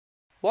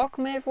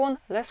Welcome everyone,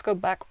 let's go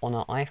back on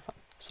our iPhone.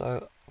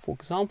 So for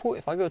example,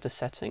 if I go to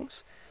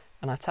settings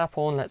and I tap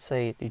on, let's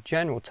say, the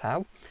general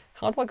tab,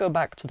 how do I go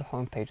back to the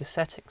home page's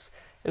settings?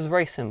 It's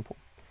very simple.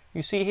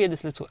 You see here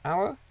this little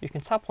arrow, you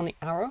can tap on the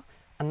arrow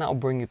and that will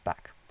bring you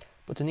back.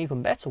 But an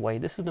even better way,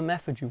 this is the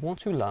method you want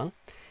to learn,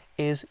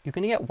 is you're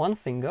going to get one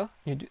finger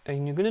and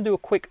you're going to do a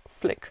quick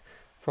flick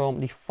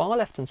from the far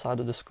left hand side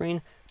of the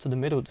screen to the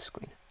middle of the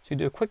screen. So you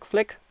do a quick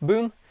flick,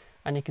 boom,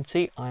 and you can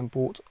see I'm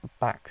brought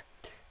back.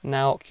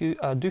 Now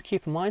do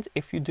keep in mind,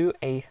 if you do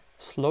a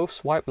slow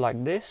swipe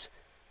like this,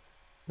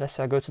 let's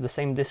say I go to the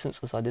same distance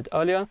as I did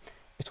earlier,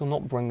 it will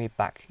not bring me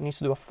back. You need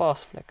to do a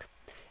fast flick.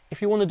 If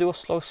you want to do a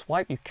slow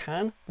swipe, you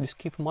can, but just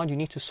keep in mind you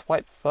need to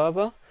swipe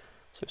further.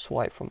 So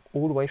swipe from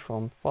all the way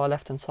from far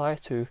left hand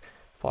side to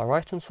far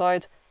right hand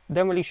side,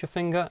 then release your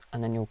finger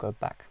and then you'll go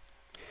back.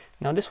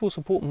 Now this will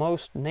support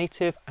most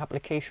native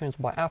applications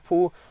by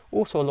Apple,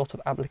 also a lot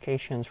of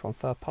applications from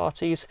third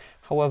parties,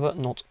 however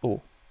not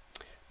all.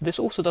 This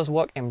also does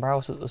work in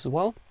browsers as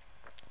well.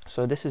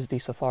 So this is the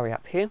Safari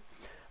app here.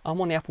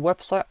 I'm on the Apple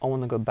website, I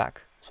want to go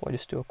back. So I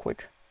just do a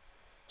quick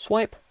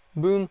swipe,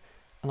 boom,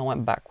 and I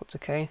went backwards,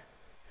 okay?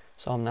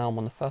 So I'm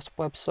on the first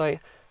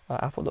website,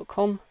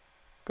 apple.com,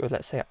 go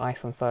let's say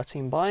iPhone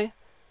 13 buy,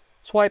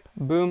 swipe,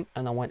 boom,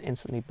 and I went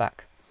instantly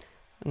back.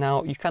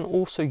 Now you can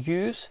also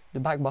use the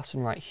back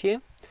button right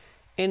here.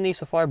 In the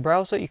Safari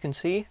browser you can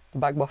see the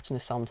back button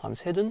is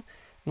sometimes hidden.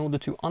 In order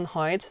to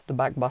unhide the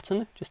back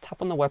button, just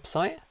tap on the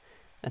website,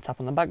 and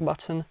tap on the back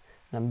button, and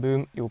then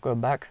boom, you'll go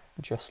back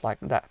just like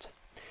that.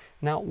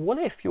 Now what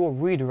if you're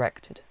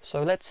redirected?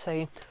 So let's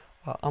say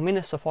I'm in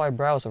a Safari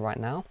browser right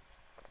now,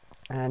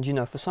 and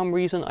for some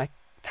reason I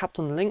tapped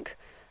on the link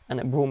and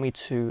it brought me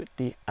to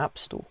the App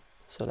Store.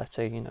 So let's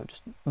say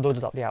just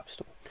loaded up the App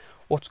Store.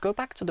 Or to go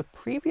back to the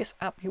previous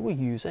app you were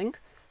using,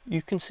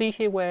 you can see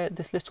here where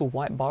this little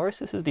white bar is.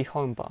 This is the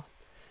home bar.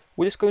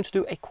 We're just going to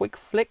do a quick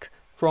flick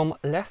from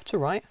left to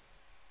right,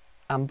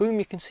 and boom,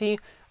 you can see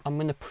I'm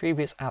in the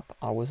previous app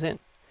I was in.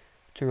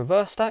 To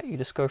reverse that, you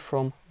just go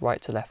from right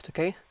to left,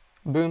 okay?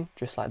 Boom,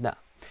 just like that.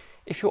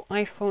 If your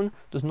iPhone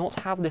does not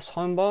have this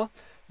home bar,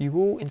 you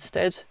will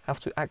instead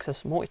have to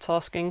access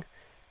multitasking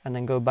and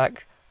then go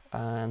back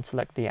and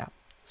select the app.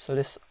 So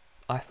this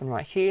iPhone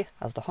right here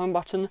has the home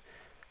button.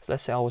 So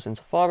let's say I was in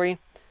Safari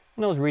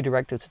and I was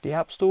redirected to the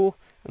App Store.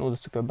 In order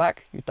to go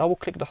back, you double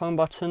click the home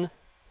button and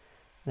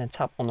then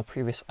tap on the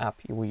previous app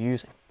you were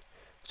using.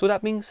 So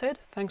that being said,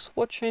 thanks for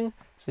watching.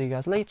 See you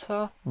guys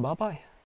later. Bye bye.